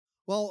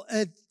Well,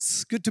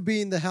 it's good to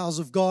be in the house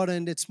of God,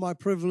 and it's my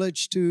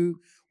privilege to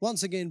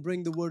once again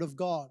bring the Word of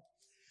God.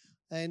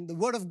 And the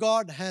Word of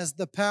God has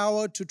the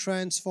power to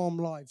transform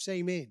lives.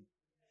 Amen.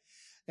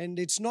 And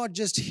it's not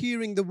just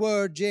hearing the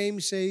Word,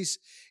 James says,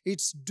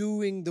 it's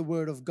doing the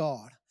Word of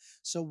God.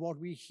 So what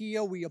we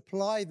hear, we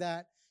apply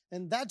that,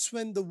 and that's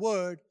when the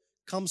Word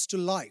comes to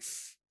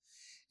life.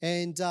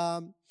 And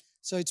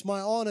so it's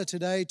my honor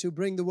today to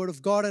bring the Word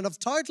of God, and I've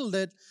titled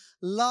it,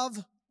 Love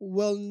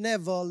Will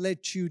Never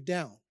Let You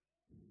Down.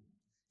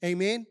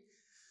 Amen.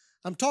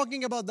 I'm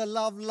talking about the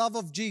love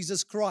of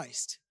Jesus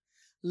Christ.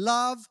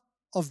 Love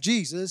of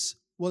Jesus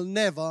will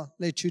never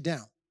let you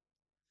down.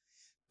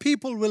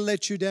 People will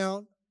let you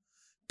down.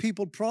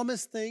 People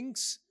promise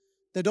things,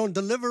 they don't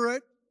deliver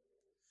it.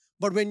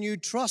 But when you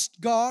trust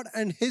God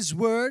and His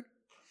Word,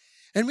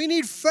 and we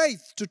need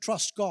faith to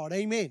trust God,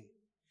 amen.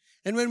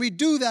 And when we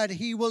do that,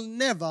 He will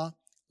never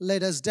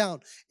let us down.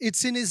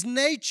 It's in His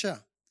nature.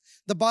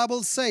 The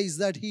Bible says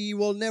that He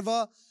will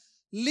never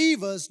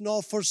leave us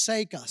nor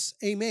forsake us,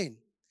 amen.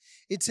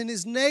 It's in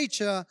His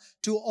nature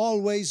to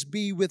always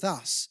be with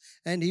us,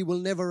 and He will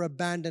never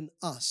abandon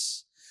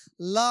us.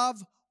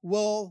 Love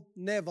will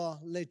never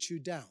let you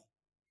down.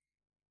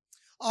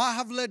 I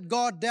have let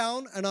God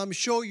down, and I'm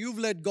sure you've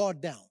let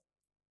God down.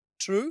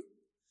 True?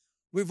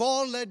 We've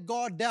all let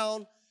God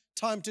down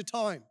time to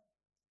time.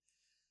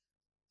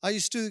 I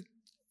used to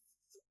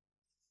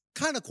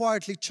kind of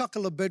quietly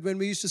chuckle a bit when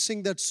we used to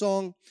sing that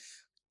song,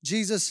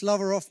 Jesus,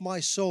 lover of my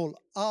soul,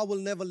 I will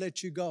never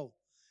let you go.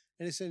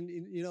 And he said,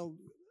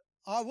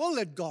 I will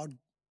let God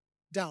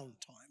down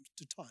time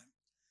to time.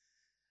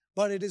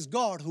 But it is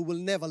God who will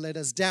never let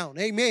us down.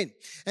 Amen.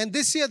 And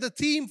this year the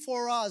theme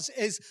for us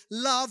is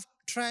love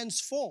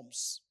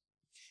transforms.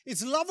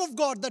 It's love of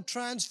God that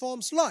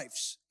transforms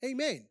lives.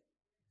 Amen.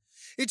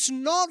 It's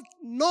not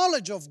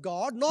knowledge of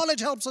God.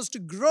 Knowledge helps us to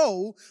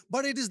grow,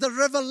 but it is the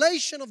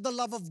revelation of the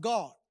love of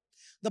God.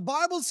 The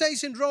Bible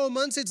says in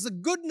Romans, it's the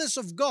goodness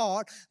of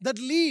God that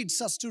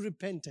leads us to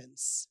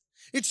repentance.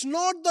 It's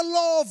not the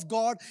law of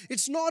God,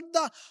 it's not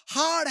the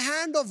hard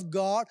hand of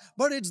God,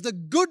 but it's the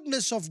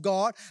goodness of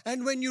God.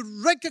 And when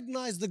you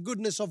recognize the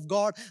goodness of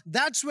God,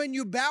 that's when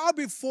you bow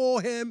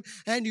before Him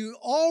and you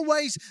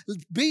always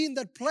be in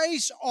that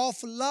place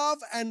of love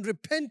and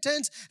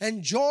repentance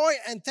and joy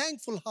and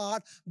thankful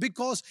heart,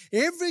 because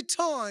every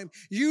time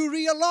you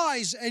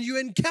realize and you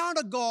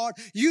encounter God,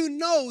 you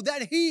know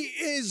that He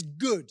is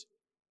good.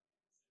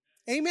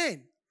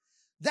 Amen.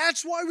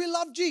 That's why we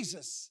love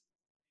Jesus.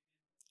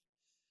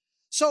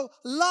 So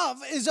love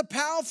is a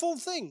powerful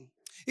thing.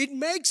 It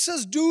makes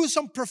us do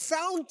some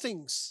profound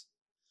things.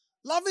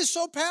 Love is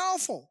so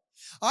powerful.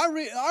 I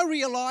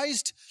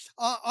realized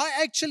I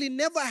actually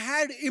never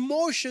had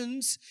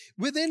emotions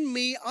within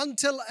me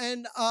until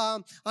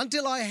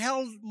I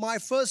held my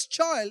first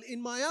child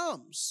in my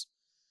arms.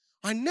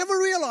 I never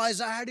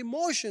realized I had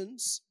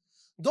emotions,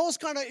 those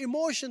kind of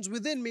emotions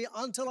within me,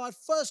 until I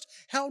first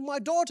held my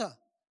daughter.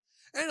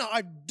 And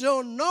I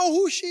don't know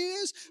who she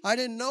is. I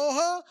didn't know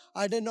her.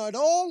 I didn't know at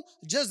all.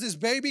 Just this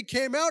baby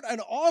came out,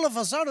 and all of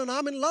a sudden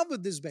I'm in love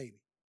with this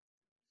baby.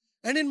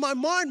 And in my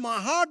mind,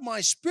 my heart,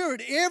 my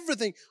spirit,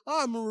 everything,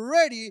 I'm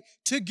ready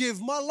to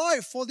give my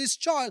life for this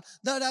child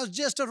that has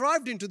just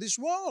arrived into this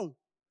world.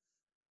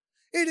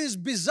 It is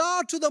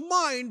bizarre to the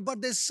mind,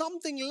 but there's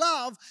something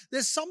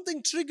there's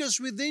something triggers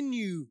within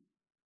you.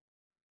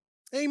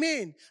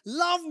 Amen.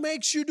 Love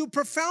makes you do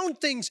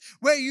profound things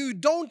where you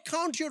don't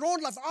count your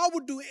own life. I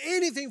would do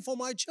anything for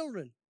my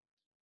children.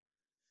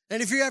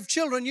 And if you have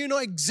children, you know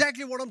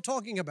exactly what I'm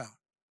talking about.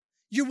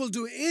 You will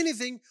do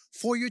anything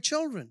for your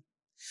children.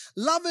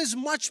 Love is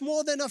much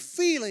more than a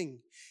feeling.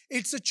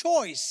 It's a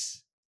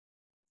choice.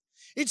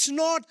 It's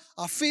not,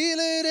 I feel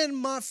it in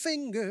my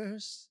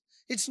fingers.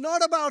 It's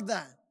not about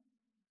that.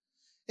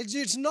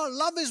 It's not.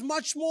 Love is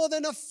much more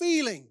than a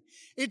feeling.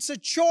 It's a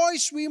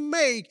choice we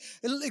make,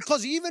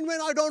 because even when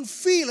I don't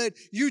feel it,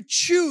 you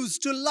choose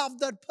to love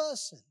that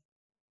person.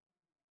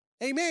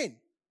 Amen.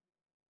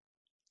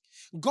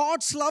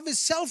 God's love is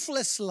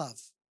selfless love.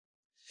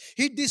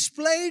 He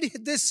displayed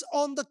this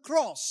on the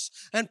cross.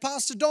 And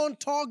Pastor Don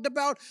talked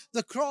about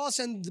the cross,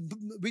 and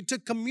we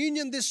took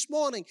communion this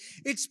morning.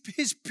 It's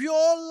His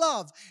pure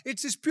love.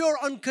 It's His pure,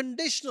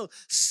 unconditional,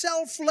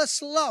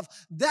 selfless love.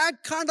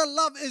 That kind of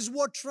love is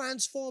what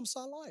transforms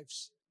our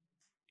lives.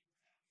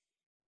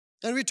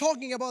 And we're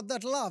talking about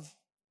that love.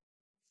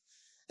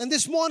 And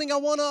this morning I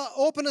want to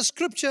open a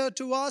scripture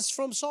to us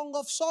from Song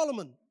of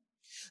Solomon.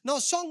 Now,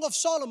 Song of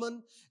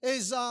Solomon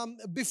is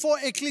before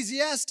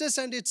Ecclesiastes,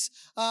 and it's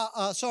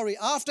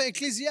after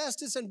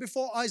Ecclesiastes and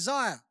before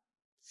Isaiah.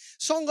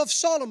 Song of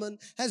Solomon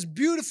has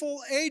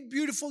 8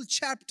 beautiful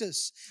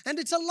chapters, and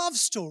it's a love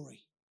story.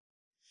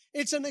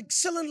 It's an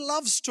excellent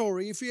love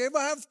story. If you ever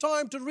have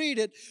time to read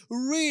it,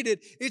 read it.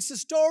 It's a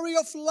story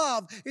of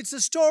love. It's a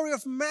story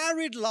of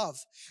married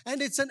love.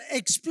 And it's an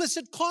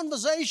explicit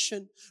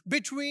conversation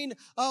between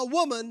a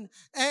woman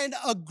and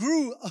her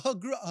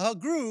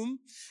groom,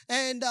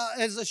 and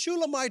as a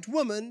Shulamite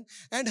woman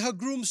and her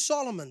groom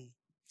Solomon.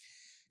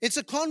 It's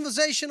a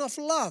conversation of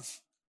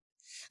love.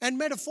 And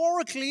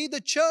metaphorically,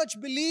 the church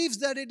believes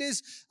that it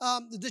is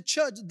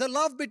the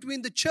love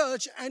between the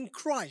church and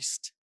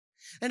Christ,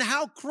 and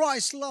how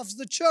Christ loves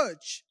the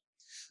church.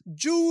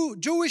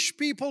 Jewish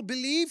people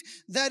believe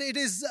that it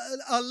is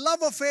a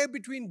love affair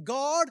between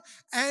God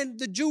and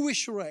the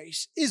Jewish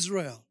race,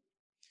 Israel.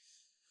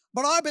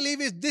 But I believe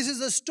this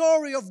is a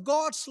story of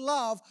God's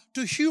love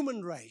to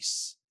human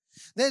race.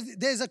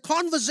 There's a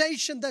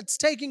conversation that's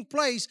taking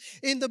place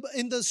in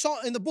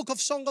the book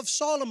of Song of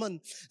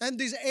Solomon, and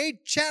these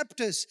 8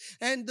 chapters,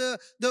 and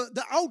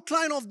the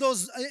outline of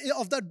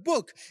that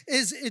book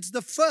it's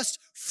the first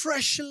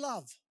fresh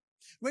love.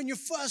 When you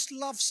first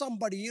love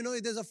somebody,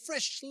 there's a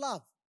fresh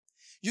love.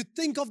 You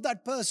think of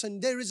that person.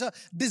 There is a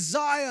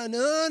desire and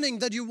yearning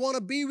that you want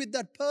to be with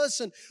that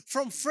person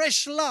from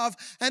fresh love,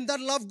 and that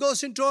love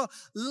goes into a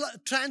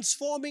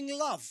transforming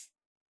love.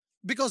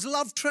 Because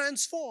love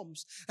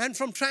transforms. And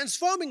from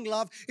transforming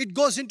love, it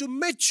goes into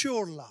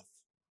mature love.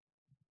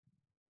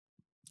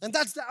 And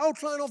that's the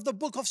outline of the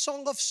book of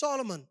Song of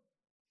Solomon.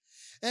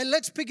 And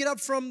let's pick it up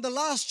from the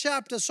last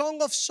chapter,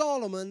 Song of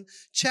Solomon,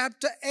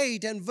 chapter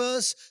 8 and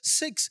verse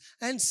 6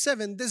 and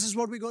 7. This is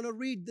what we're going to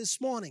read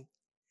this morning.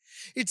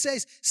 It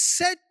says,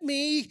 "Set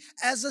me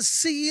as a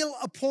seal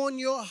upon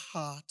your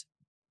heart,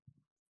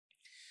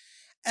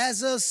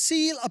 as a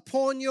seal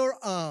upon your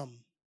arm.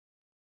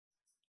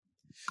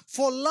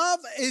 For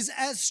love is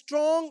as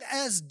strong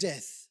as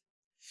death,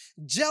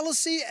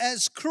 jealousy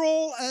as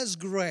cruel as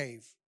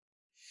grave.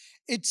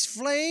 Its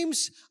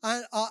flames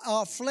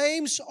are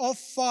flames of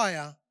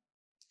fire,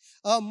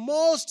 a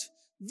most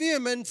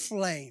vehement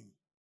flame.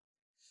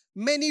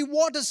 Many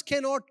waters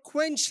cannot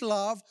quench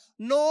love,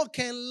 nor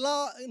can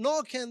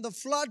the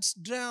floods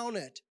drown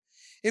it.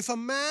 If a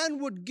man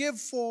would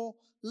give for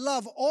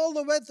love all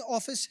the wealth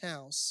of his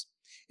house,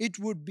 it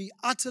would be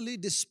utterly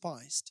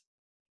despised."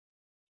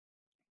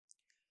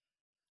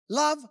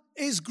 Love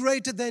is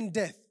greater than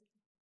death.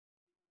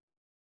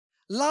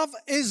 Love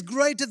is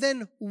greater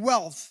than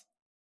wealth.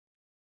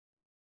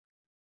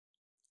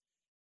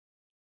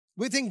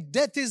 We think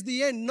death is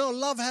the end. No,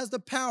 love has the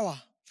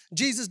power.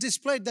 Jesus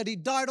displayed that. He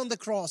died on the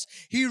cross.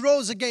 He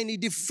rose again. He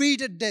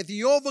defeated death.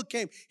 He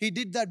overcame. He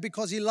did that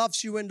because He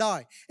loves you and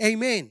I.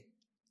 Amen.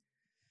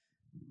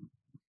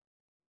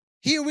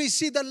 Here we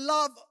see that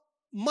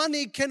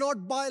money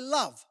cannot buy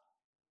love.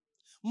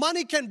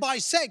 Money can buy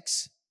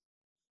sex,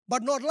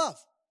 but not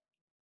love.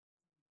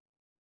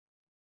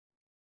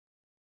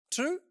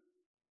 True?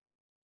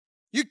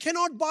 You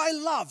cannot buy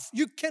love.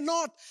 You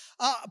cannot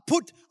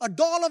put a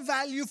dollar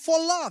value for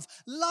love.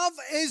 Love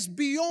is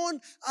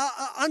beyond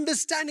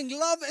understanding.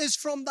 Love is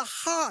from the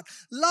heart.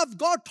 Love,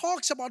 God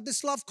talks about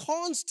this love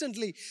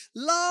constantly.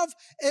 Love,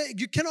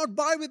 you cannot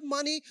buy with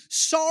money.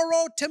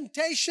 Sorrow,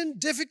 temptation,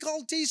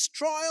 difficulties,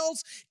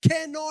 trials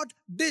cannot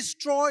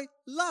destroy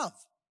love.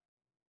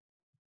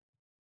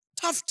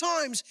 Tough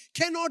times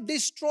cannot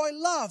destroy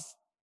love.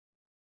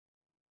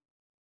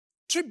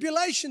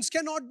 Tribulations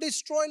cannot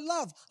destroy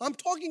love. I'm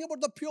talking about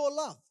the pure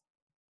love.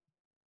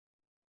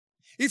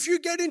 If you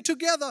get into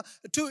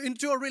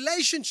a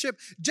relationship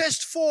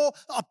just for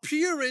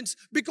appearance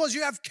because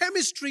you have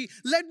chemistry,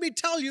 let me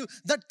tell you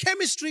that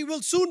chemistry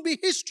will soon be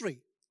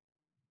history.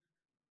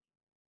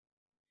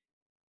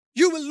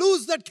 You will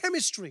lose that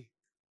chemistry.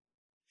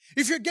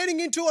 If you're getting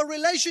into a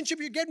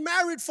relationship, you get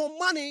married for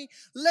money,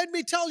 let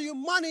me tell you,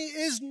 money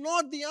is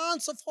not the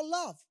answer for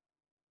love.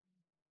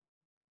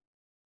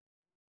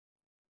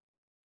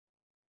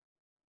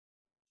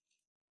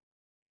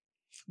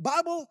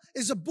 Bible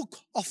is a book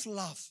of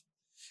love.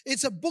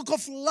 It's a book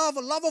of love,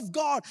 a love of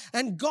God,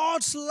 and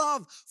God's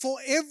love for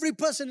every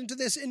person into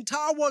this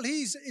entire world.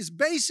 Is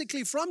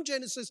basically from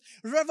Genesis,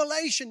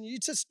 Revelation.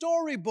 It's a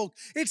storybook.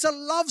 It's a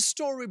love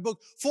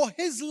storybook for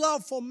His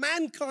love for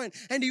mankind.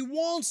 And He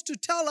wants to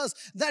tell us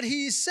that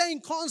He is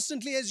saying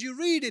constantly as you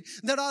read it,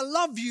 that I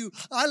love you,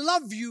 I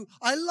love you,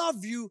 I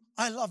love you,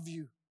 I love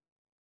you.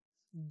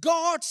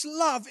 God's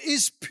love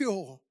is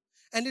pure.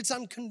 And it's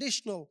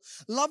unconditional.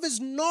 Love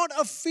is not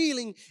a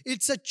feeling,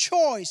 it's a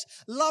choice.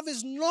 Love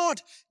is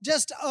not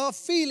just a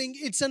feeling,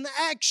 it's an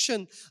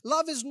action.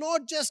 Love is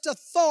not just a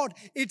thought,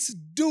 it's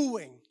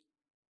doing.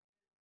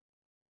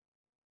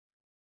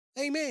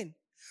 Amen.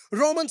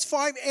 Romans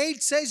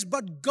 5:8 says,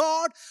 "But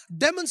God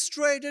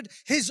demonstrated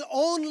His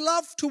own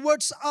love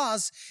towards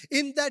us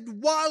in that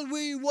while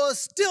we were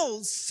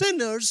still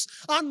sinners,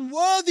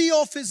 unworthy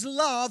of His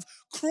love,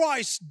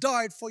 Christ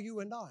died for you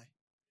and I."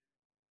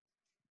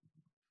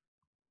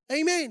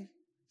 Amen.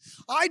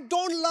 I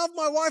don't love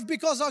my wife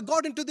because I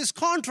got into this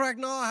contract.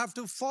 Now I have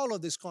to follow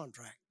this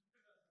contract.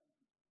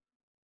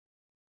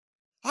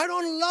 I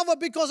don't love her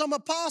because I'm a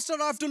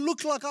pastor. I have to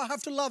look like I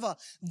have to love her.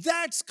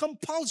 That's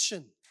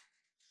compulsion.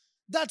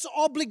 That's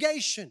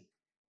obligation.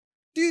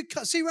 Do you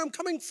see where I'm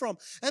coming from?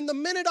 And the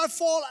minute I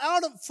fall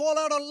out of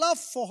love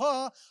for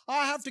her,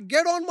 I have to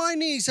get on my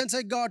knees and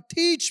say, God,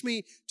 teach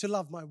me to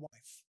love my wife.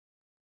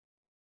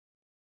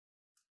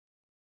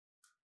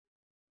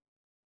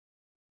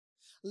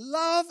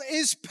 Love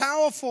is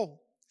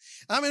powerful.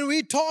 I mean,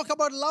 we talk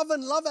about love,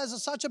 and love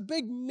has such a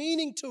big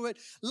meaning to it.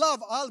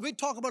 Love, we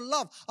talk about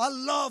love. I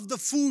love the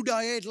food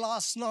I ate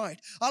last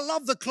night. I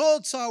love the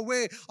clothes I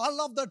wear. I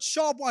love that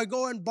shop I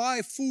go and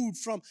buy food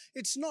from.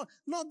 It's not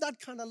that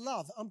kind of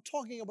love. I'm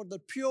talking about the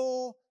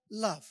pure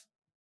love.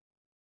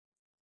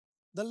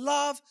 The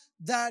love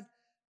that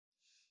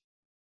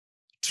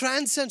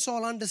transcends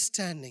all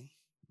understanding.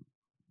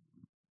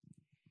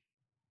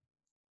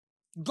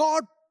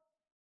 God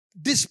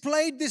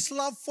displayed this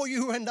love for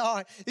you and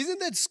I. Isn't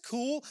that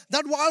cool?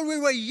 That while we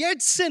were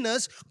yet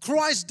sinners,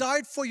 Christ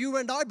died for you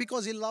and I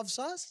because He loves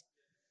us.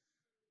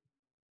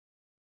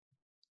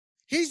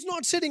 He's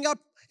not sitting up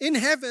in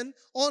heaven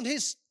on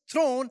His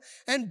throne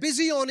and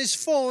busy on His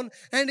phone,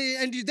 and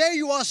there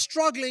you are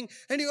struggling,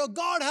 and you go,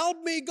 God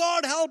help me,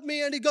 God help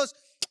me, and He goes,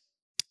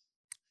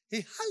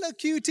 hey, hello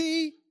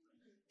cutie.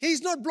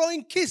 He's not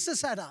blowing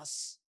kisses at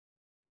us.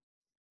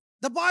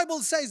 The Bible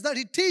says that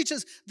He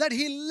teaches that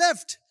He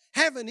left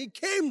heaven. He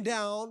came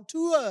down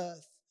to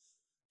earth,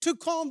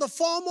 took on the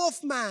form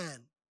of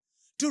man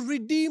to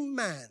redeem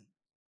man.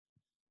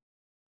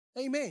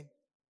 Amen.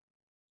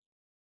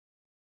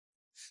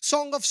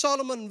 Song of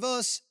Solomon,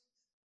 verse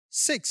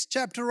 6,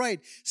 chapter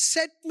 8.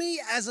 Set me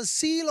as a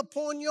seal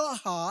upon your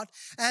heart,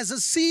 as a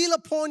seal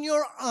upon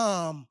your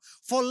arm.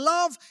 For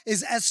love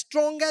is as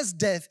strong as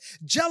death,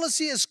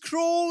 jealousy as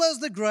cruel as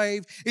the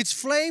grave. Its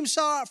flames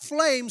are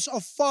flames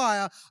of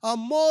fire, a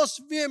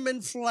most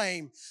vehement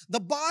flame. The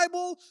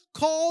Bible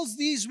calls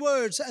these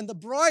words, and the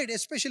bride,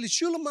 especially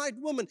Shulamite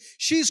woman,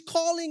 she's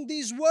calling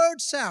these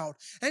words out,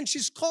 and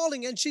she's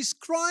calling and she's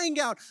crying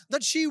out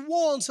that she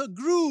wants her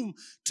groom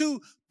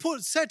to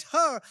set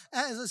her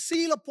as a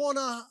seal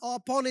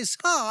upon his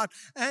heart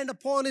and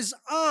upon his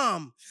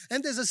arm.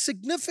 And there's a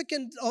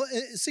significance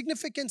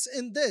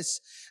in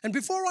this. And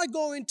before I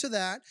go into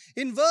that,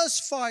 in verse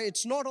 5,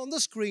 it's not on the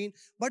screen,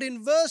 but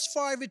in verse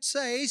 5 it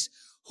says,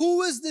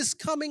 who is this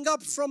coming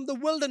up from the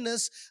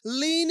wilderness,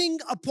 leaning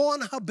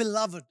upon her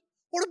beloved?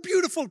 What a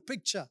beautiful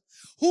picture.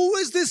 Who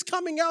is this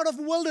coming out of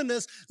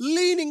wilderness,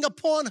 leaning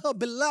upon her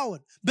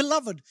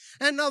beloved?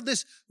 And now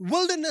this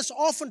wilderness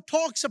often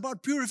talks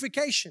about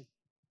purification.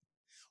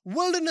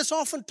 Wilderness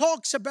often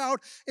talks about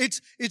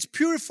it's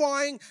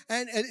purifying,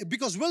 and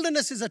because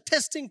wilderness is a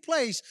testing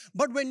place,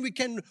 but when we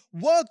can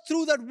work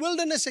through that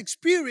wilderness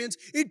experience,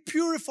 it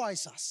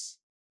purifies us.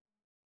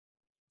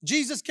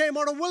 Jesus came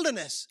out of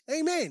wilderness.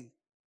 Amen.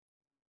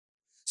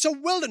 So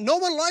no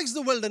one likes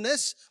the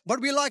wilderness, but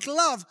we like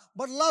love,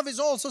 but love is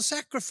also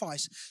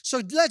sacrifice.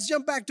 So let's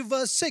jump back to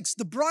verse 6.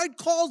 The bride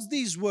calls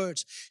these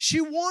words. She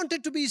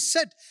wanted to be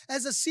set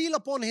as a seal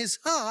upon his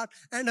heart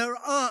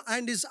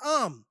and his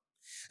arm.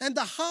 And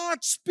the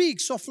heart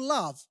speaks of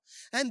love,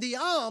 and the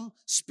arm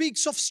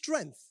speaks of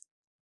strength.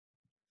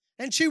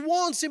 And she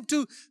wants him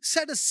to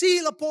set a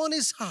seal upon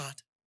his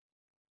heart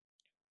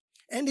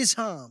and his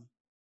arm.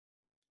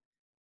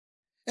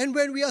 And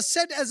when we are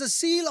set as a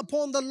seal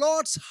upon the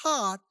Lord's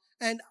heart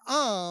and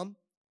arm,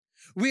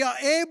 we are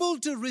able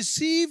to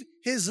receive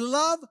His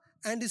love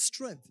and His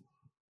strength.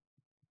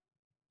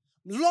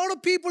 A lot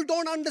of people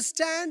don't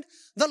understand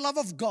the love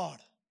of God.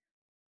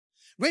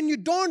 When you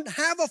don't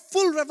have a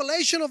full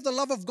revelation of the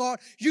love of God,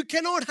 you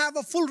cannot have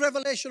a full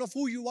revelation of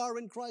who you are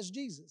in Christ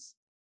Jesus.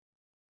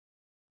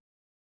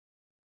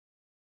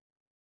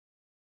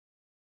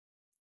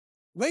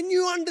 When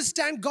you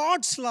understand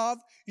God's love,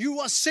 you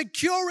are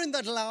secure in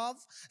that love.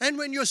 And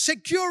when you're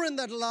secure in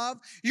that love,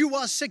 you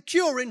are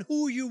secure in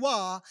who you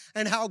are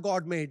and how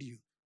God made you.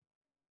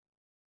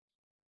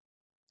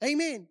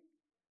 Amen.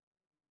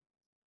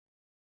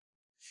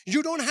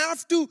 You don't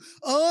have to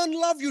earn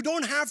love. You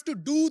don't have to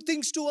do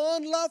things to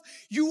earn love.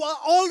 You are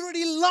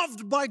already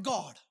loved by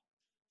God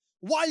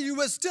while you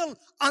were still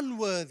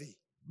unworthy.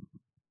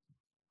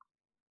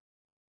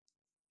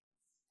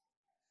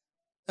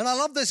 And I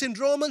love this in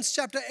Romans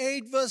chapter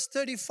 8 verse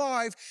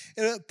 35.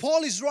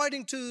 Paul is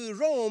writing to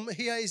Rome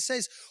here. He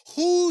says,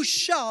 who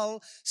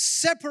shall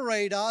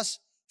separate us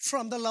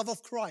from the love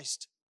of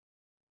Christ?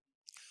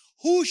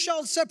 Who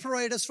shall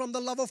separate us from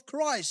the love of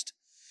Christ?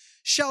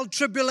 Shall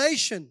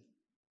tribulation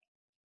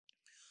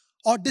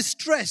or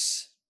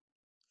distress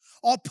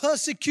or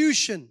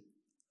persecution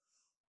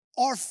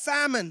or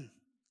famine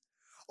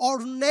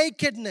or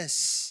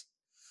nakedness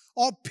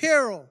or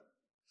peril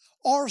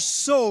or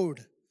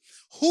sword?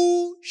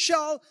 Who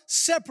shall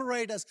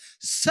separate us?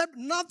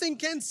 Nothing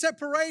can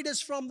separate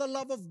us from the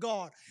love of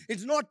God.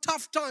 It's not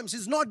tough times.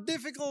 It's not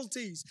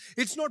difficulties.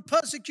 It's not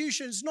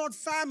persecution. It's not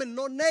famine,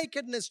 no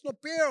nakedness, no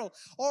peril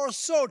or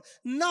sword.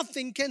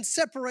 Nothing can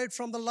separate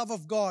from the love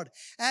of God.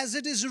 As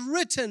it is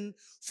written,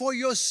 for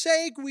your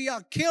sake we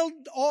are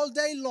killed all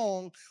day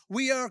long.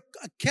 We are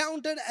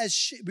accounted as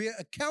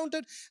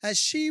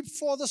sheep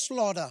for the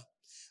slaughter.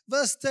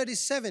 Verse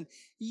 37,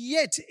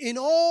 yet in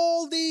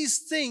all these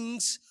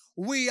things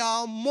we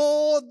are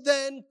more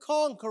than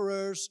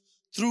conquerors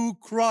through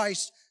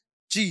Christ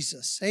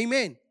Jesus.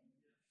 Amen.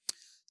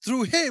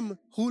 Through Him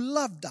who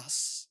loved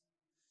us.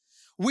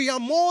 We are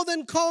more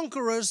than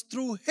conquerors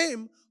through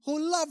Him who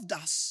loved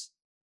us.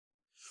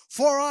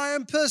 For I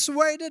am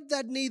persuaded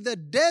that neither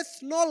death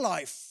nor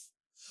life,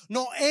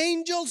 nor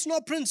angels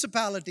nor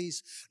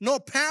principalities, nor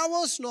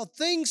powers, nor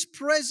things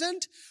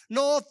present,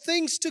 nor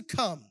things to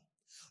come,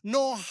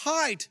 nor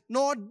height,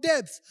 nor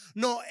depth,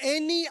 nor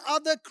any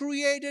other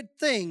created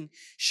thing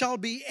shall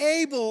be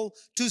able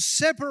to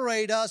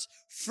separate us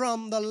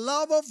from the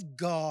love of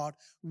God,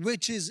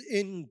 which is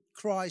in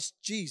Christ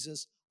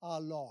Jesus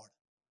our Lord.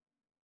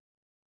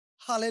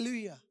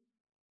 Hallelujah.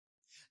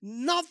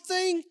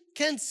 Nothing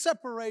can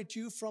separate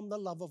you from the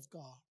love of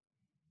God.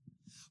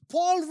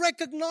 Paul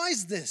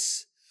recognized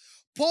this.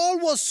 Paul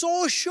was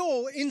so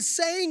sure in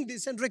saying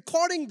this and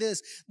recording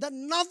this that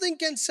nothing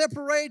can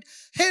separate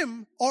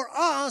him or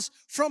us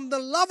from the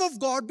love of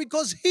God,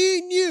 because he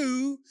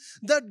knew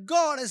that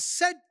God has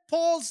set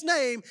Paul's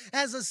name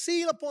as a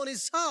seal upon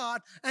his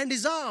heart and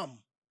his arm.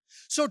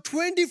 So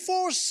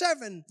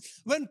 24/7,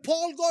 when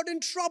Paul got in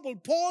trouble,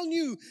 Paul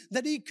knew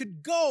that he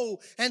could go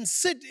and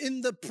sit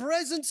in the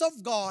presence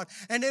of God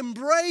and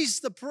embrace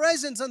the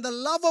presence and the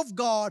love of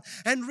God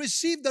and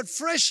receive that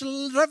fresh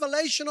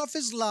revelation of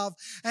his love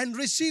and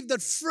receive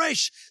that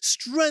fresh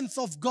strength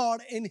of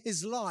God in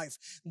his life.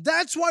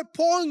 That's why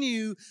Paul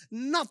knew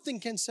nothing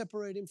can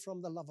separate him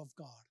from the love of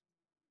God.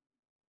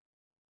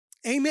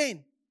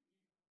 Amen.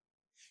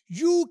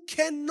 You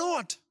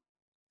cannot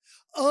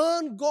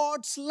earn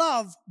God's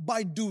love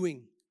by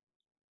doing.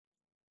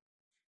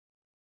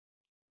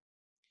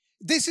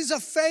 This is a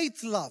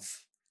faith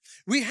love.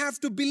 We have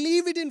to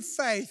believe it in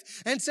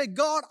faith and say,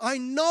 God, I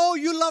know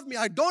you love me.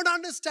 I don't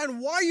understand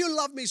why you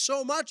love me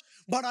so much,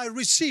 but I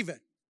receive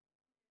it.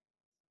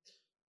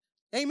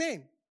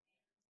 Amen.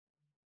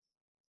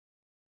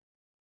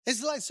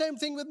 It's like same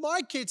thing with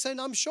my kids,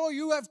 and I'm sure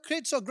you have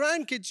kids or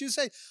grandkids. You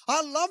say,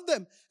 I love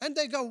them. And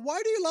they go,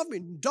 why do you love me?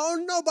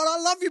 Don't know, but I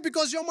love you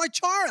because you're my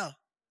child.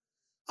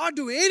 I'll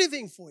do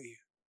anything for you.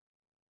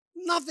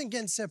 Nothing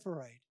can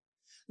separate.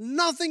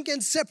 Nothing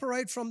can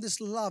separate from this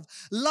love.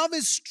 Love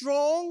is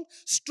strong,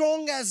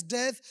 strong as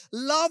death.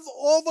 Love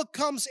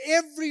overcomes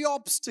every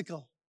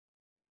obstacle.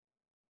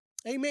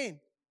 Amen.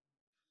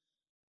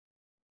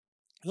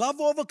 Love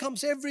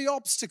overcomes every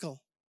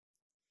obstacle.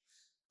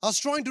 I was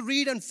trying to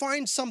read and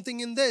find something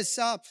in this.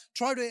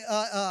 Try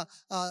to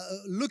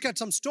look at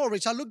some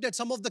stories. I looked at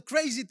some of the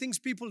crazy things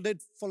people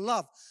did for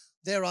love.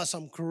 There are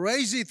some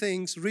crazy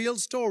things, real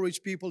stories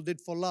people did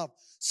for love.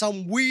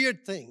 Some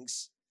weird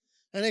things.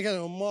 And they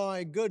go, oh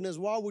my goodness,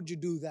 why would you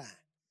do that?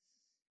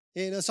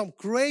 Some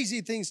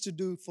crazy things to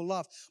do for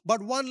love.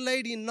 But one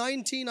lady in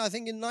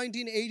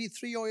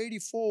 1983 or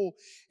 84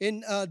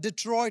 in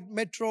Detroit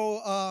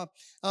Metro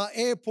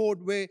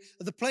Airport, where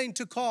the plane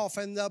took off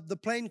and the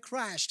plane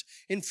crashed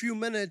in few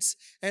minutes,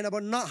 and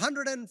about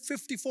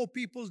 154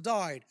 people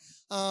died.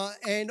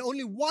 And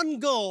only one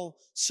girl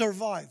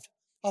survived.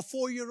 A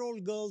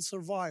 4-year-old girl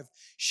survived.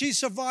 She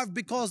survived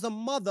because the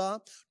mother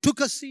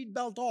took a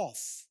seatbelt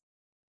off.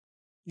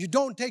 You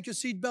don't take your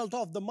seatbelt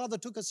off. The mother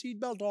took a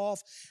seatbelt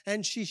off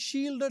and she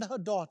shielded her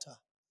daughter.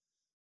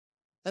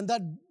 And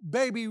that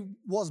baby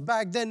was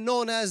back then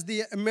known as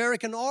the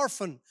American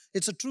orphan.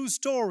 It's a true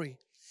story.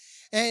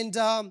 And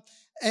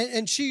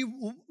she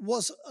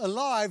was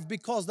alive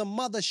because the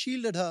mother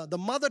shielded her. The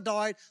mother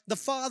died, the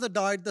father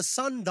died, the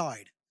son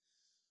died.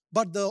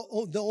 But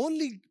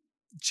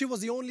she was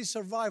the only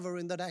survivor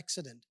in that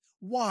accident.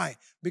 Why?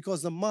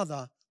 Because the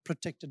mother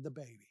protected the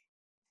baby.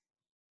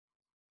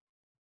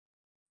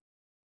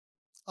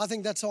 I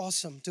think that's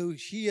awesome to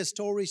hear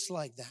stories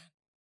like that.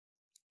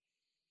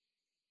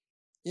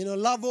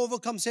 Love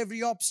overcomes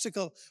every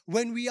obstacle.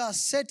 When we are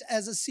set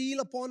as a seal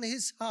upon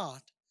his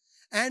heart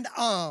and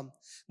arm,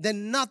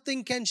 then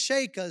nothing can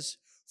shake us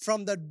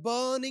from that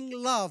burning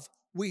love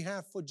we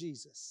have for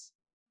Jesus.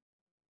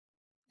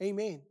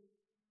 Amen.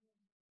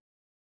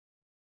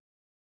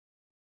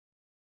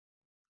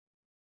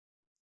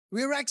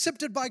 We are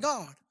accepted by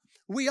God.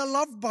 We are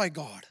loved by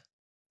God.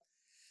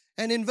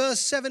 And in verse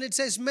 7 it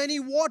says, many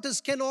waters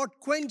cannot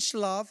quench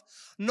love,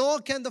 nor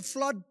can the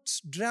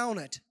floods drown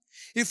it.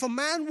 If a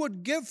man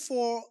would give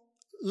for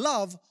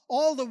love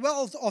all the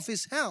wealth of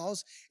his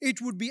house,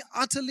 it would be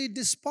utterly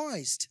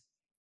despised.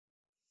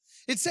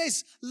 It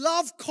says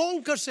love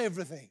conquers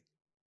everything.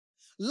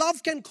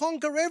 Love can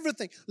conquer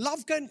everything.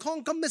 Love can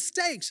conquer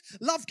mistakes.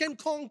 Love can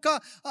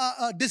conquer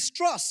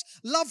distrust.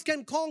 Love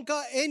can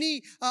conquer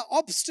any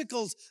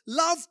obstacles.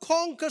 Love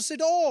conquers it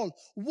all.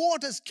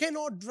 Waters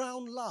cannot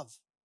drown love.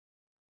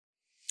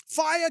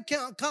 Fire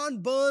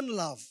can't burn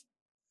love.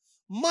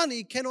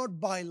 Money cannot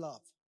buy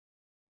love.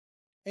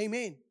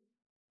 Amen.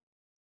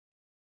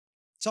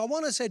 So I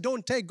want to say,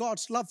 don't take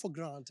God's love for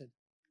granted.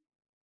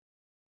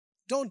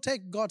 Don't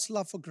take God's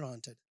love for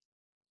granted.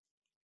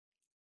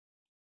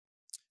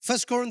 1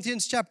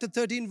 Corinthians chapter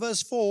 13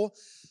 verse 4,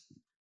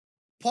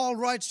 Paul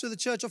writes to the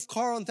church of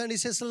Corinth and he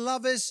says,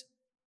 love is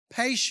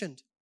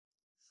patient.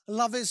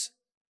 Love is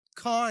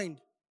kind.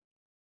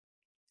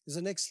 Is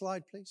the next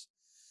slide, please?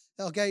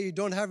 Okay, you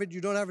don't have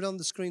it on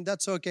the screen.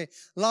 That's okay.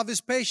 Love is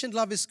patient,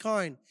 love is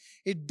kind.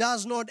 It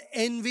does not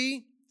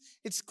envy.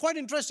 It's quite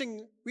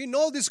interesting. We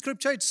know this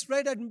scripture, it's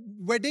read at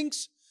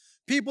weddings.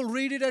 People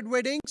read it at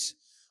weddings.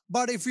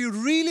 But if you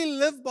really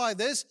live by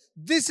this,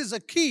 this is a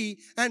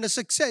key and a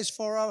success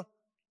for a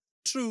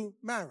true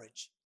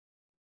marriage.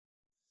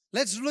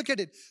 Let's look at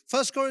it.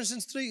 1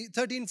 Corinthians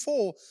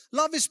 13:4.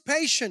 Love is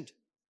patient.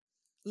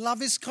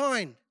 Love is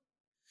kind.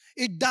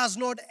 It does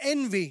not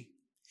envy.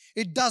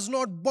 It does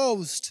not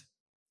boast.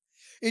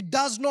 It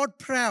does not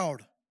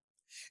proud.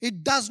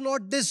 It does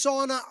not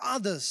dishonor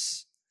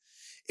others.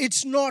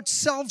 It's not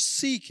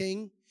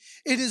self-seeking.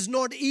 It is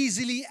not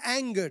easily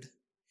angered.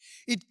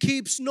 It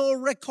keeps no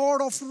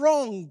record of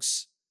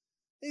wrongs.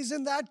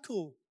 Isn't that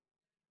cool?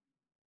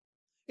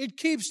 It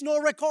keeps no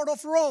record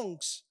of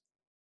wrongs.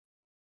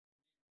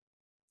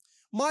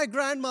 My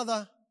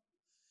grandmother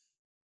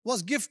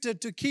was gifted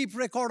to keep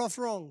record of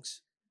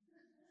wrongs.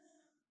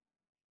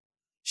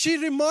 She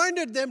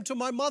reminded them to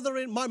my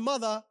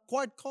mother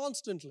quite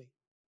constantly.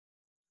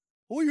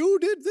 Oh, you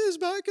did this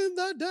back in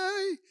that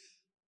day.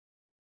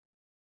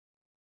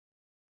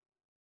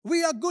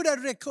 We are good at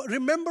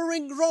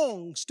remembering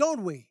wrongs,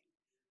 don't we?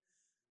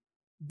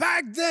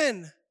 Back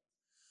then,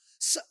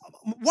 so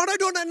what I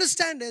don't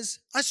understand is,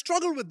 I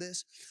struggle with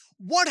this.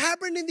 What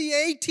happened in the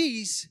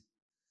 80s,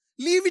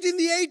 leave it in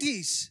the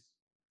 80s.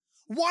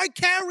 Why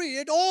carry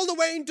it all the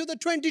way into the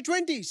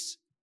 2020s?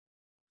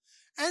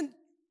 And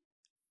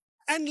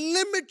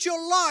limit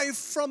your life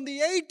from the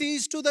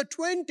 80s to the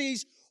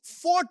 20s,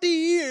 40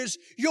 years.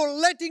 You're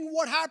letting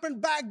what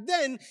happened back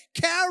then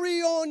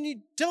carry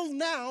on till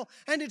now,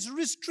 and it's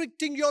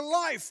restricting your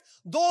life.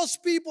 Those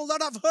people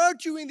that have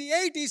hurt you in the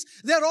 80s,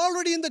 they're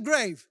already in the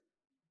grave.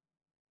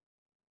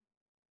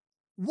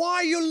 Why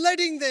are you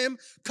letting them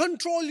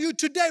control you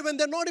today when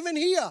they're not even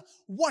here?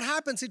 What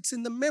happens? It's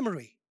in the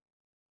memory.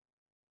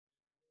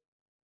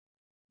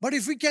 But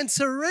if we can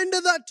surrender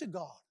that to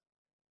God,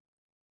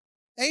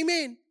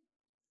 amen.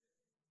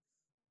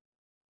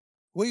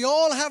 We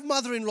all have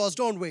mother-in-laws,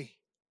 don't we?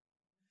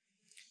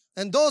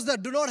 And those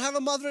that do not have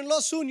a mother-in-law,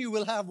 soon you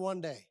will have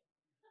one day.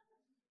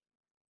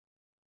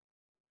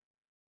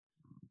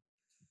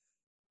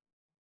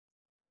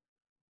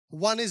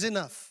 One is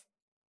enough.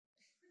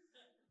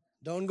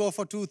 Don't go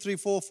for 2, 3,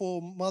 4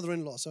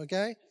 mother-in-laws,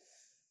 okay?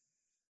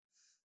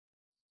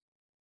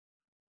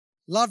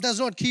 Love does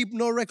not keep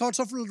no records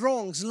of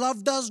wrongs.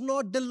 Love does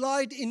not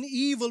delight in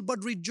evil,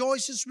 but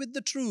rejoices with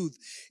the truth.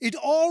 It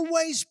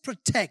always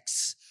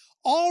protects.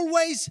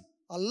 Always,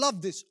 I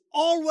love this,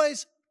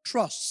 always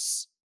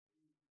trusts.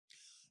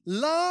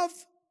 Love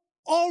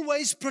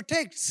always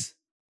protects.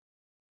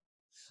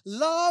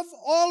 Love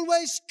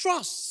always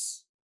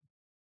trusts.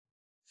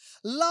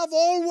 Love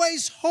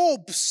always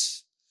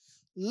hopes.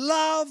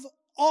 Love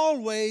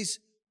always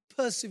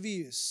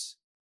perseveres.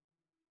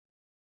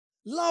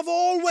 Love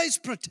always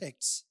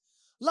protects.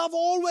 Love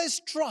always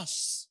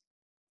trusts.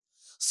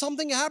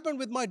 Something happened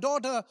with my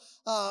daughter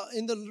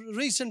in the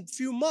recent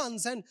few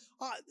months, and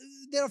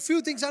there are a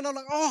few things and I'm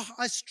like,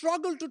 I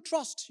struggle to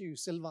trust you,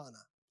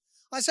 Silvana.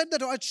 I said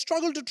that I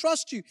struggle to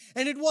trust you,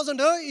 and it wasn't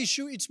her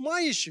issue, it's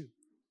my issue.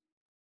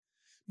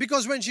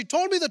 Because when she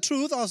told me the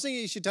truth, I was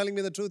thinking, is she telling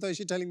me the truth or is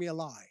she telling me a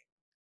lie?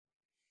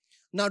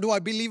 Now, do I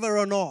believe her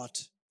or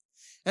not?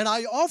 And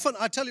I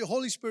tell you,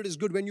 Holy Spirit is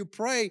good. When you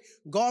pray,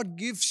 God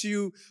gives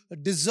you a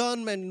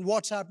discernment in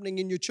what's happening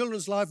in your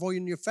children's life or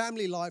in your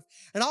family life.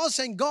 And I was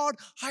saying, God,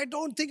 I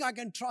don't think I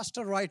can trust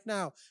her right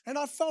now. And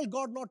I felt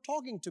God not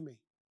talking to me.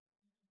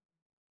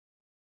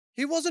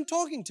 He wasn't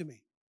talking to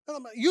me.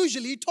 And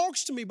usually He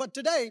talks to me, but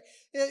today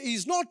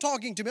He's not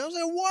talking to me. I was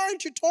saying, why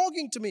aren't you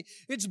talking to me?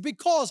 It's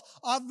because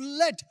I've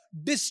let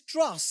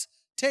distrust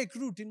take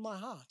root in my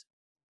heart.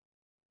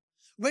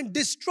 When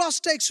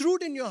distrust takes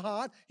root in your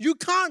heart, you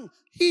can't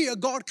hear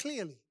God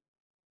clearly.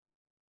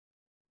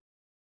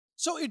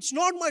 So it's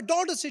not my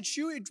daughter's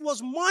issue, it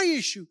was my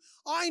issue.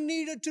 I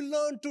needed to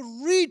learn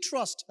to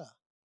re-trust her.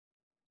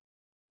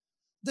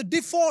 The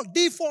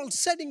default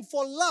setting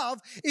for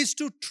love is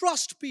to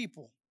trust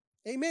people.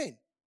 Amen.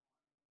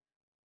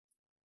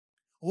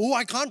 Oh,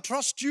 I can't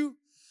trust you.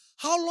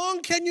 How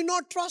long can you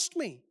not trust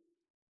me?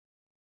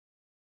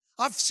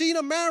 I've seen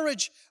a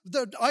marriage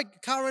that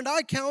Karen and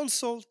I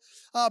counseled.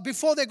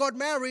 Before they got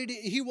married,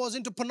 he was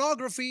into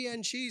pornography,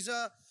 and she's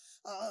a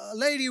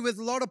lady with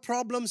a lot of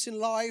problems in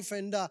life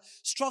and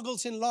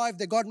struggles in life.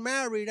 They got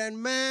married,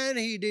 and man,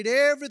 he did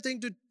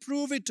everything to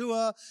prove it to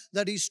her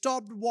that he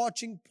stopped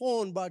watching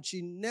porn, but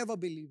she never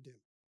believed him.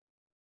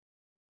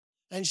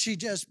 And she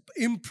just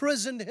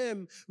imprisoned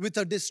him with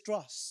her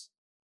distrust.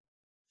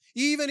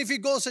 Even if he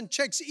goes and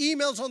checks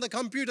emails on the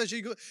computer,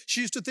 she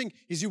used to think,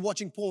 is he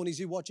watching porn? Is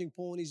he watching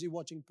porn? Is he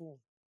watching porn?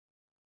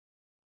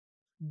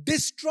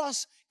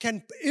 Distrust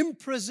can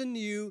imprison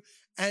you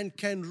and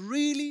can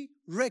really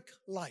wreck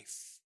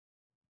life.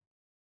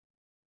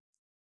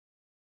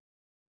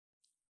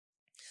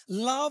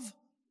 Love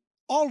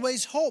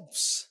always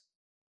hopes.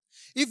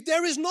 If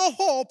there is no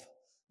hope,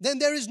 then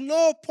there is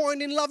no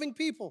point in loving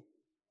people.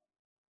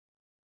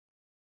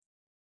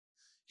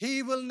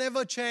 He will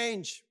never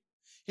change.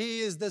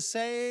 He is the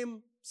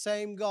same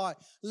God.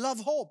 Love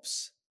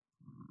hopes.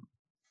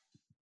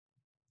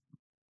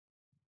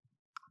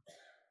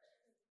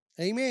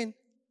 Amen.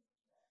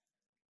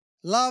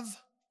 Love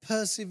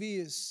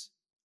perseveres.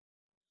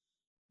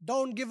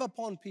 Don't give up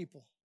on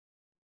people.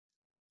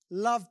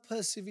 Love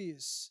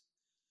perseveres.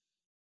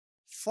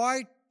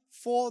 Fight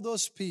for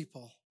those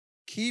people.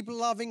 Keep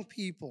loving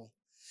people.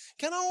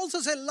 Can I also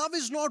say love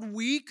is not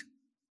weak?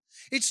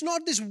 It's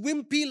not this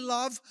wimpy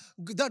love,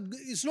 that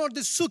it's not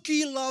this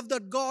sucky love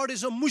that God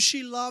is a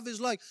mushy love. It's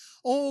like,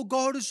 oh,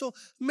 God is so,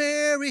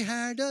 Mary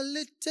had a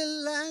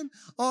little lamb,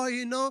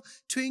 or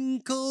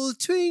twinkle,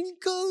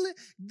 twinkle.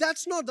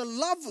 That's not the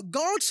love.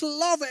 God's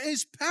love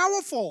is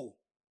powerful.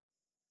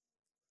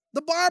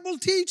 The Bible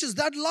teaches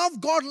that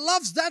love, God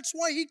loves. That's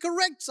why He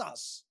corrects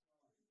us.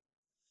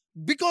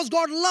 Because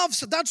God loves,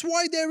 that's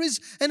why there is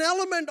an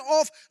element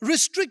of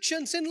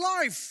restrictions in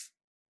life.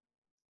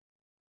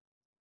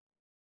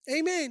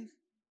 Amen.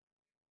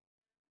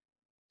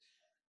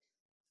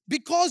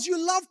 Because you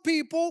love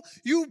people,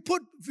 you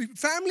put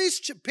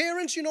families,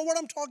 parents, you know what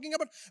I'm talking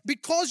about.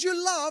 Because you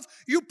love,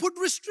 you put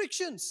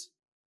restrictions.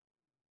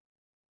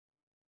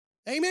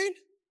 Amen.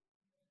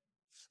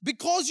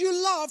 Because you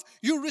love,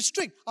 you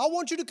restrict. I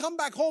want you to come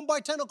back home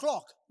by 10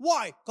 o'clock.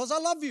 Why? Because I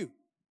love you.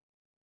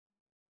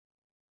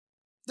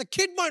 The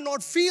kid might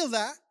not feel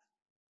that.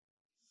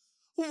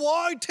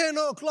 Why 10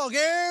 o'clock?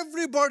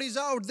 Everybody's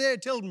out there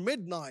till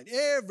midnight.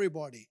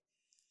 Everybody.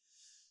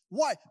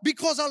 Why?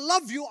 Because I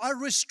love you, I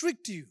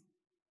restrict you.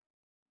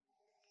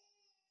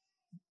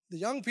 The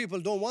young people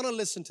don't want to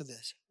listen to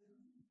this.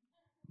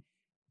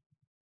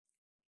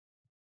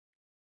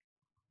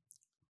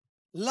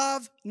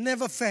 Love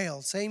never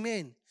fails.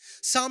 Amen.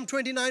 Psalm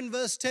 29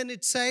 verse 10,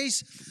 it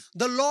says,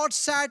 the Lord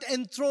sat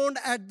enthroned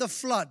at the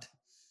flood,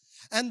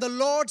 and the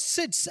Lord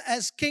sits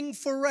as king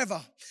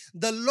forever.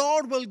 The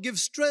Lord will give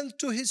strength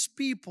to His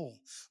people.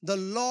 The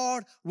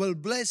Lord will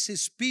bless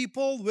His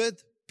people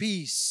with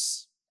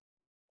peace.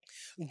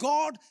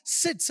 God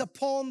sits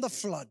upon the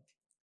flood.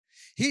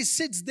 He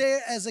sits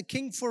there as a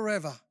king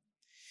forever.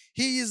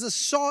 He is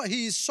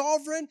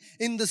sovereign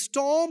in the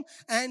storm,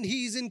 and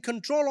He is in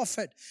control of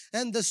it.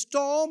 And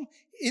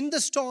in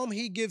the storm,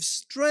 He gives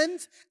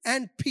strength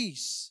and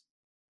peace.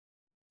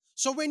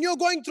 So when you're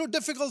going through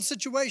difficult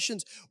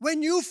situations,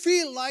 when you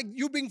feel like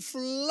you've been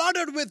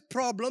flooded with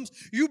problems,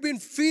 you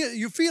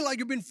feel like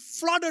you've been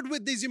flooded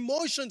with these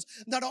emotions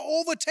that are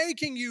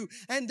overtaking you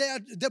and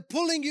they're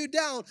pulling you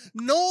down,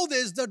 know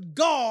this, that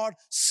God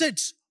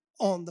sits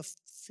on the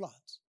flood.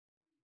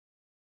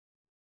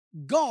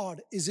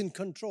 God is in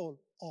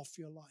control of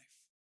your life.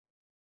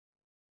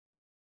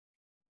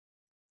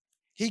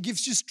 He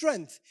gives you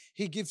strength.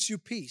 He gives you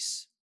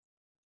peace.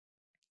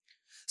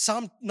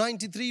 Psalm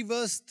 93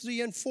 verse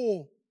 3 and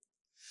 4.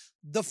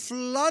 The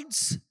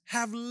floods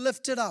have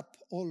lifted up,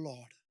 O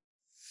Lord.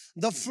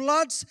 The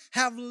floods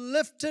have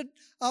lifted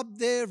up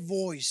their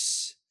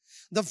voice.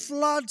 The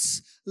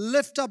floods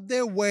lift up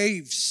their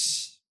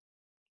waves.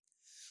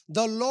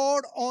 The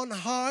Lord on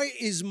high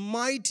is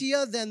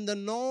mightier than the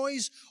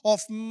noise of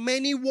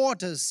many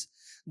waters,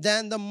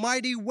 than the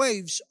mighty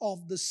waves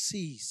of the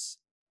seas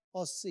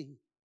or sea.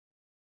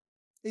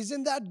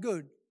 Isn't that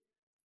good?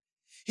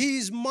 He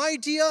is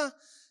mightier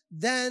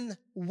than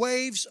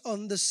waves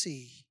on the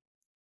sea.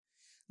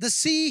 The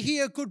sea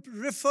here could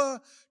refer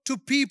to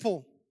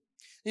people.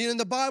 In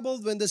the Bible,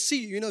 when the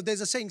sea,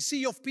 there's a saying,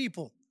 sea of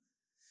people.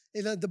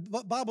 The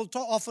Bible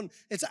often,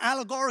 it's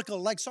allegorical,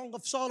 like Song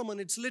of Solomon.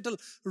 It's little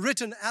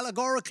written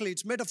allegorically.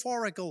 It's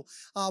metaphorical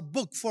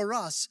book for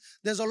us.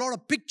 There's a lot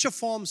of picture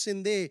forms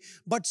in there.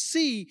 But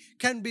sea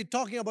can be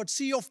talking about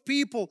sea of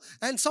people.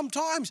 And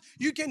sometimes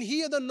you can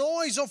hear the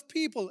noise of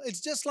people. It's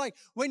just like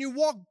when you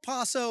walk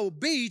past a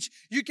beach,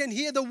 you can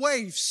hear the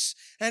waves.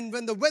 And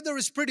when the weather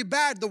is pretty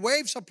bad, the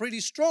waves are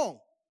pretty strong.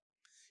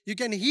 You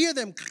can hear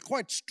them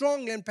quite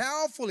strong and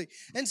powerfully.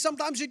 And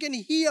sometimes you can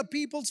hear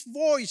people's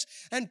voice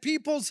and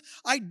people's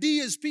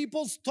ideas,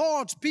 people's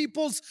thoughts,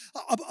 people's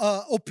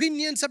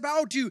opinions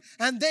about you.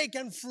 And they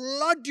can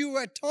flood you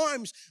at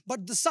times.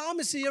 But the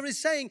psalmist here is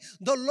saying,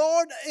 the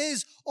Lord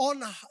is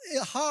on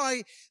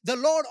high. The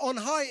Lord on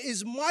high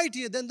is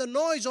mightier than the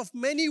noise of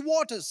many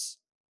waters,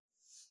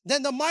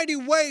 than the mighty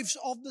waves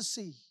of the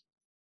sea.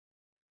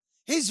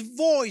 His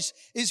voice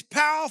is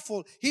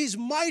powerful. He's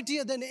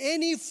mightier than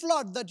any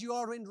flood that you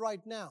are in right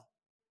now.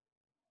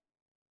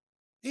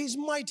 He's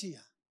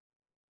mightier.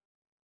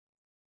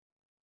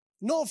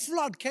 No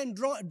flood can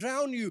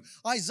drown you.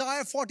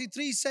 Isaiah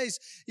 43 says,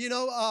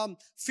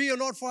 fear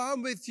not, for I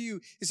am with you.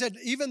 He said,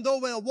 even though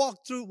when I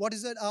walk through,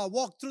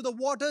 walk through the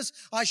waters,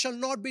 I shall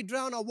not be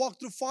drowned. I walk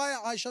through fire,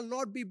 I shall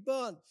not be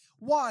burned.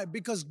 Why?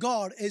 Because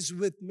God is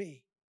with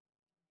me.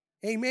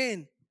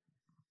 Amen.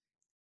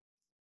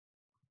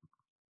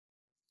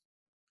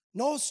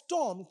 No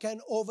storm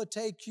can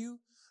overtake you.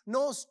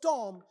 No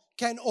storm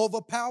can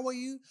overpower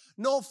you.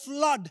 No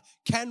flood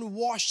can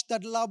wash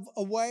that love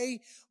away.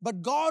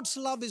 But God's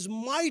love is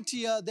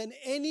mightier than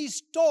any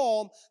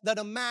storm that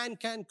a man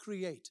can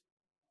create.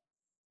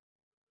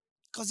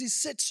 Because He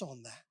sits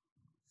on that.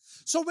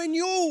 So when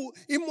you're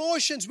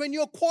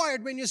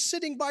quiet, when you're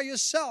sitting by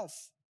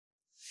yourself,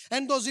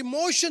 And those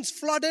emotions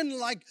flood in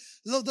like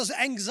those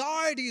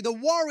anxiety, the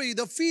worry,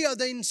 the fear,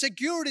 the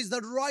insecurities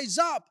that rise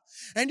up.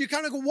 And you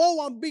kind of go,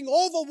 whoa, I'm being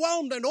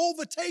overwhelmed and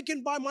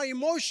overtaken by my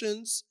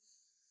emotions.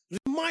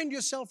 Remind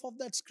yourself of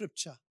that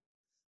scripture.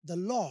 The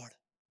Lord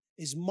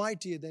is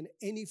mightier than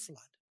any flood.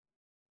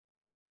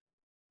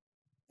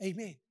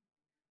 Amen.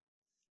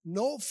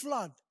 No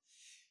flood,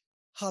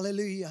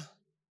 hallelujah,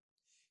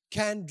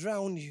 can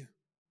drown you.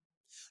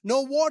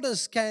 No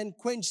waters can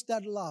quench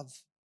that love.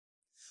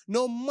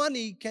 No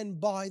money can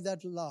buy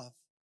that love.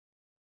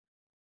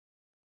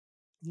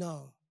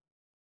 No.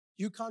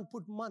 You can't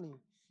put money,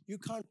 you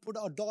can't put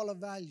a dollar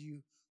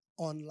value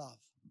on love.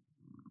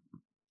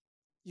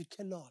 You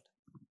cannot.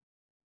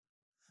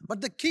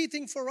 But the key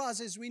thing for us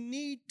is we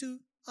need to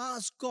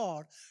ask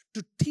God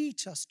to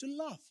teach us to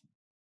love.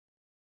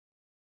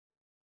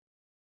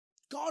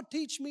 God,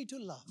 teach me to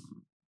love.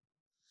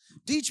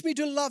 Teach me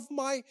to love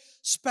my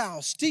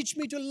spouse. Teach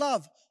me to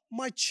love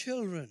my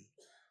children.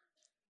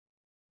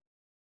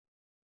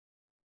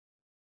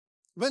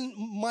 When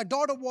my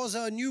daughter was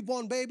a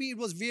newborn baby, it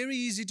was very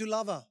easy to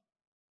love her.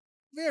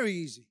 Very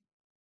easy.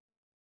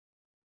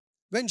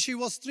 When she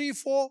was 3,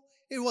 4,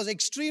 it was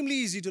extremely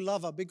easy to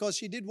love her because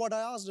she did what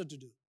I asked her to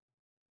do.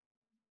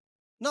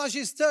 Now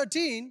she's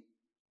 13.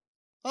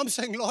 I'm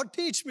saying, Lord,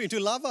 teach me to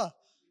love her.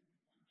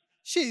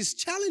 She's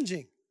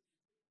challenging.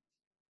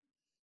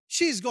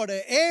 She's got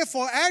an A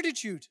for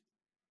attitude.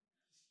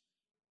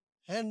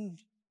 And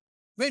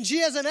when she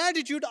has an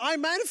attitude, I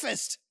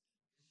manifest.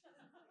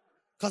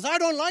 Because I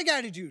don't like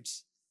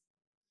attitudes.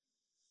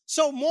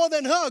 So more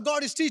than her,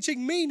 God is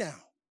teaching me now.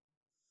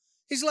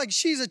 He's like,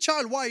 she's a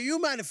child. Why are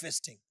you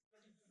manifesting?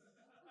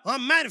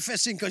 I'm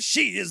manifesting because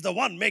she is the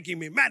one making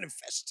me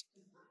manifest.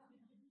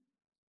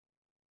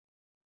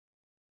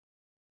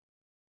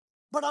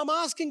 But I'm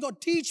asking God,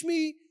 teach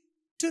me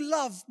to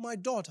love my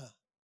daughter,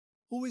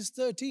 who is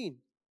 13,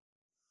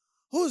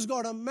 who's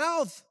got a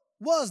mouth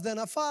worse than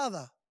a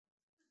father.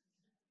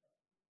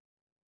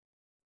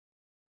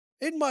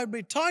 It might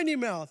be tiny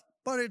mouth,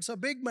 but it's a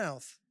big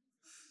mouth.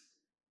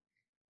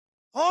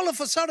 All of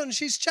a sudden,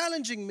 she's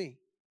challenging me.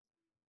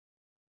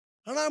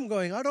 And I'm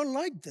going, I don't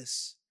like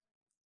this.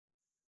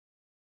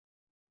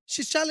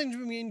 She's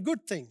challenging me in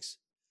good things.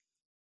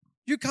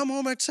 You come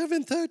home at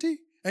 7:30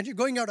 and you're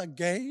going out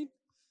again?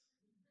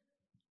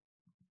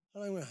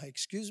 And I'm going,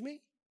 excuse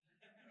me?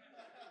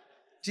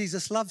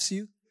 Jesus loves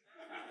you.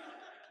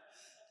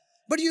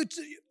 But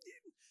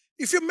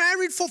if you're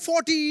married for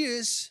 40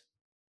 years,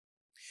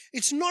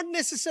 it's not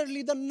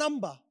necessarily the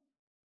number.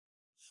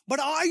 But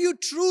are you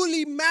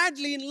truly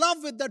madly in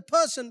love with that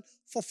person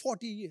for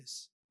 40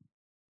 years?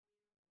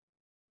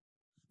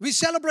 We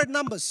celebrate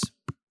numbers.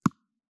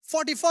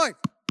 45,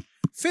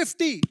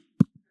 50.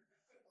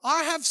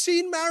 I have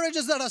seen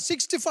marriages that are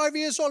 65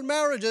 years old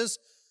marriages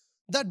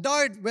that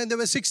died when they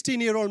were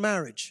 16-year-old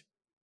marriage.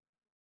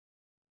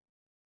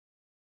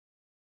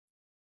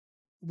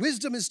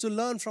 Wisdom is to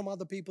learn from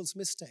other people's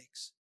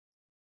mistakes.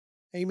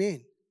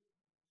 Amen.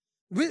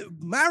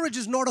 Marriage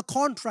is not a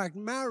contract.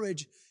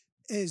 Marriage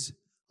is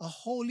a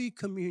holy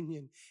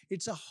communion.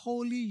 It's a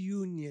holy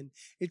union.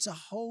 It's a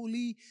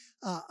holy,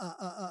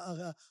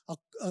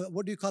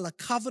 what do you call, a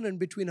covenant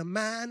between a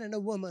man and a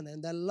woman.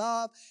 And their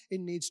love, it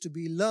needs to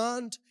be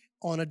learned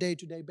on a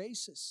day-to-day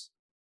basis.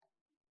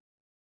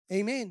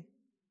 Amen.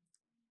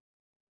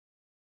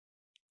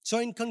 So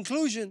in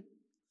conclusion,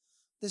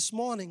 this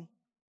morning,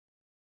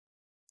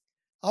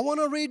 I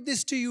want to read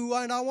this to you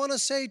and I want to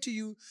say to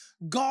you,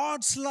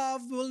 God's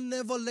love will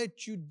never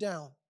let you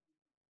down.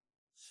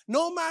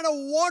 No matter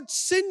what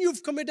sin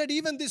you've committed,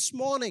 even this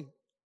morning,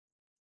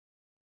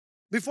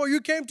 before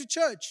you came to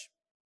church,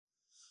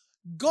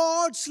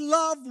 God's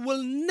love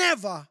will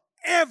never,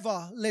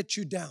 ever let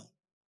you down.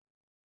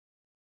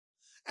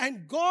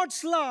 And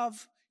God's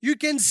love, you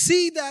can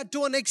see that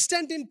to an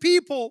extent in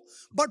people,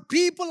 but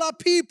people are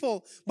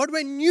people. But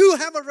when you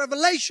have a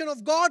revelation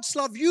of God's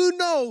love, you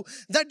know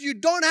that you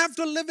don't have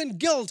to live in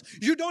guilt.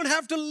 You don't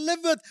have to live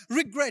with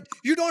regret.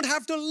 You don't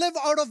have to live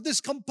out of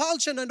this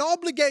compulsion and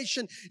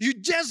obligation. You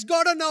just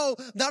got to know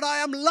that I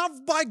am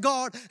loved by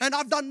God and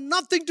I've done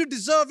nothing to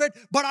deserve it,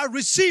 but I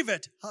receive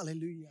it.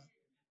 Hallelujah.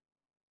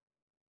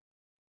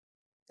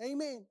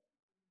 Amen.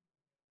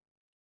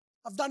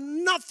 I've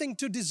done nothing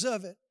to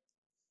deserve it,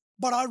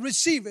 but I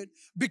receive it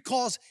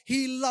because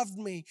He loved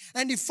me.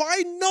 And if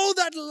I know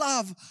that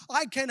love,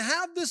 I can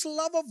have this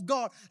love of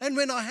God. And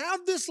when I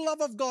have this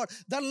love of God,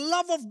 the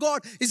love of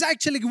God is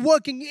actually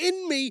working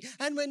in me.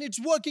 And when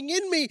it's working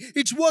in me,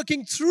 it's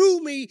working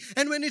through me.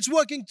 And when it's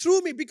working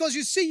through me, because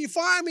you see, if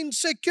I'm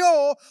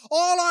insecure,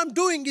 all I'm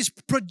doing is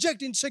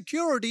project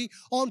insecurity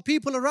on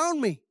people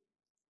around me.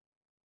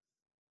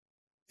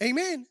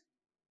 Amen.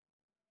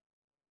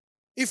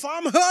 If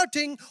I'm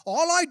hurting,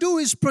 all I do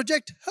is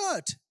project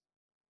hurt.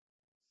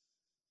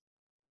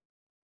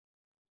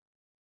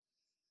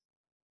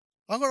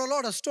 I've got a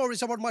lot of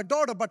stories about my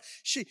daughter, but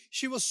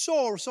she was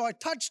sore, so I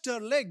touched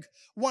her leg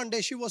one day.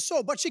 She was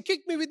sore, but she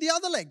kicked me with the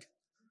other leg.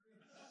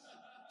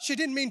 She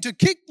didn't mean to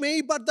kick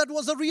me, but that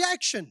was a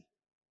reaction.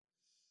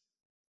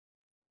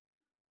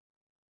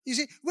 You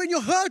see, when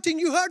you're hurting,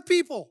 you hurt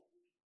people.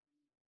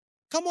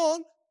 Come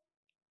on.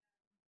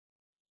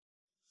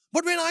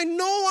 But when I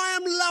know I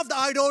am loved,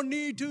 I don't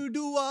need to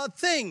do a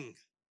thing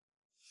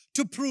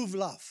to prove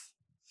love.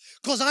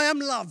 Because I am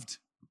loved.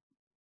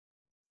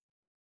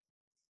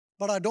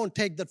 But I don't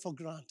take that for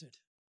granted.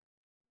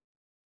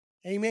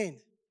 Amen.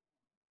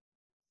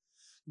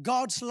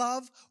 God's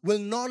love will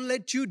not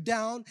let you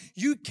down.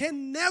 You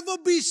can never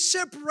be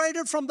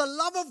separated from the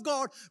love of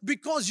God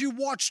because you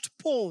watched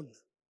porn,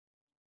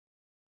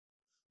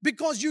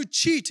 because you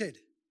cheated,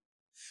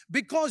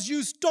 because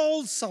you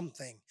stole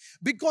something,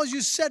 because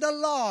you said a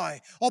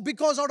lie, or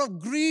because out of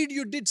greed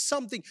you did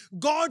something.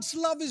 God's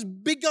love is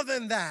bigger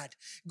than that.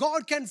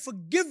 God can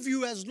forgive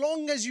you as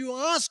long as you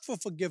ask for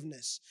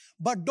forgiveness.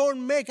 But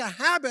don't make a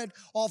habit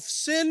of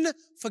sin,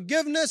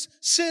 forgiveness,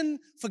 sin,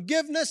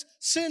 forgiveness,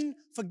 sin,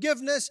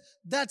 forgiveness.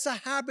 That's a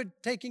habit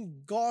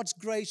taking God's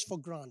grace for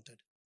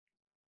granted.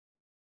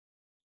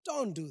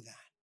 Don't do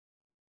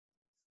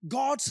that.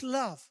 God's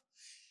love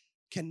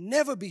can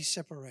never be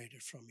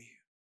separated from you.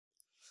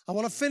 I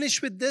want to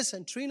finish with this,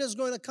 and Trina's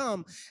going to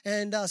come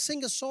and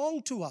sing a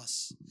song to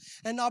us.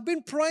 And I've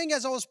been praying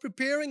as I was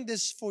preparing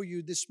this for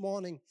you this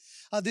morning,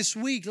 this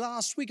week,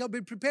 last week I've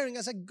been preparing.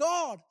 I said,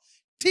 God,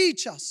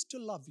 teach us to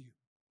love you.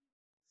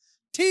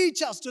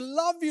 Teach us to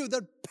love you,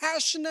 that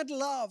passionate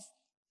love.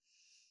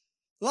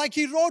 Like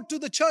he wrote to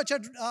the church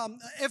at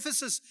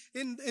Ephesus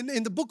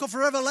in the book of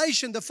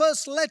Revelation, the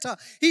first letter,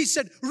 he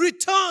said,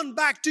 return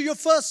back to your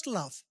first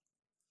love.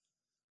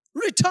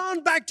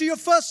 Return back to your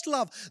first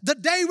love. The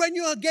day when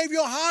you gave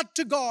your heart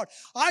to God,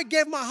 I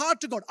gave my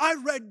heart to God. I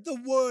read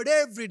the word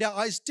every day.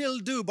 I still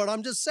do, but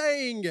I'm just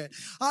saying it.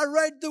 I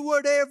read the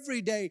word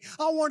every day.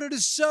 I wanted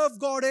to serve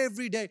God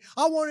every day.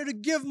 I wanted to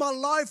give my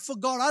life for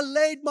God. I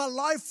laid my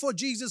life for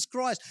Jesus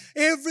Christ.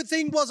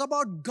 Everything was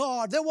about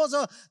God. There was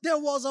a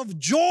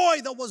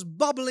joy that was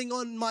bubbling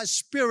on my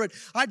spirit.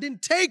 I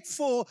didn't take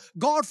for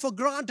God for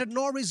granted,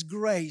 nor His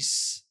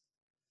grace.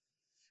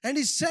 And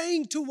He's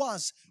saying to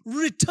us,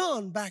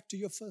 return back to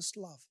your first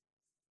love.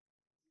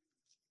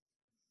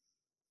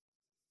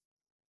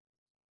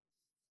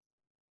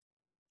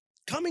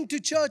 Coming to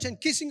church and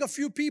kissing a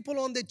few people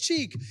on the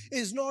cheek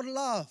is not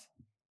love.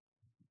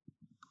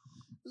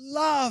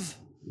 Love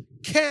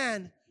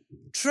can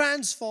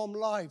transform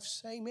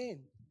lives. Amen.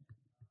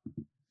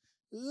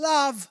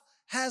 Love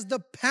has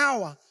the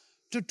power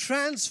to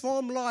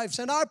transform lives.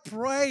 And I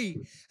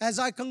pray, as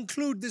I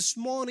conclude this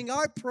morning,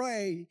 I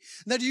pray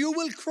that you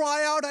will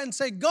cry out and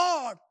say,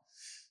 God,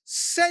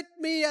 set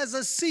me as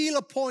a seal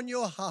upon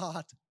your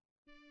heart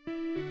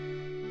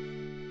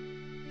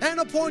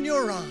and upon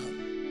your arm.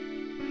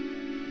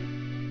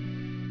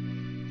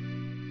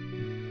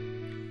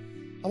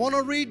 I want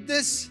to read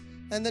this,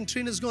 and then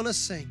Trina's going to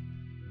sing.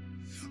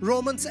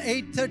 Romans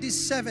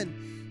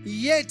 8:37.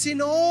 Yet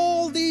in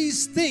all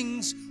these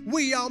things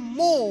we are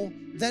more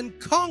than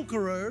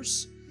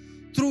conquerors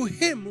through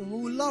Him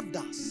who loved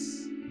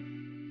us.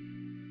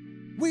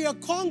 We are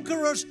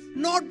conquerors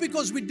not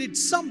because we did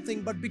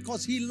something, but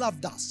because He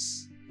loved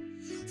us.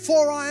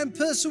 For I am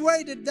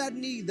persuaded that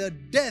neither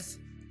death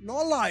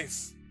nor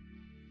life,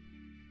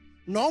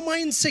 nor my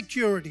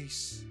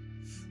insecurities,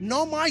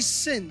 nor my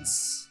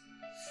sins,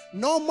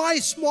 nor my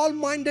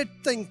small-minded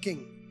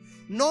thinking,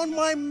 nor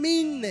my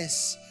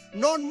meanness,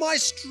 nor my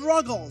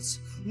struggles,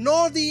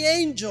 nor the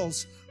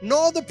angels,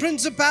 nor the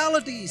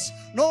principalities,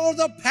 nor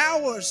the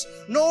powers,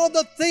 nor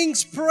the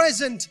things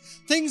present,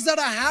 things that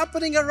are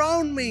happening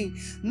around me,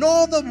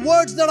 nor the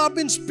words that I've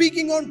been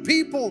speaking on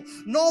people,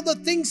 nor the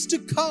things to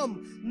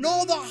come,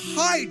 nor the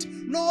height,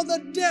 nor the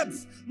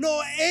depth,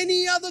 nor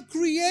any other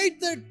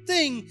created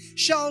thing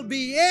shall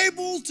be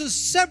able to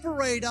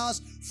separate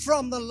us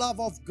from the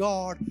love of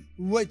God,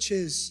 which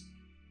is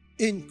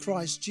in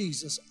Christ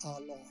Jesus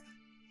our Lord.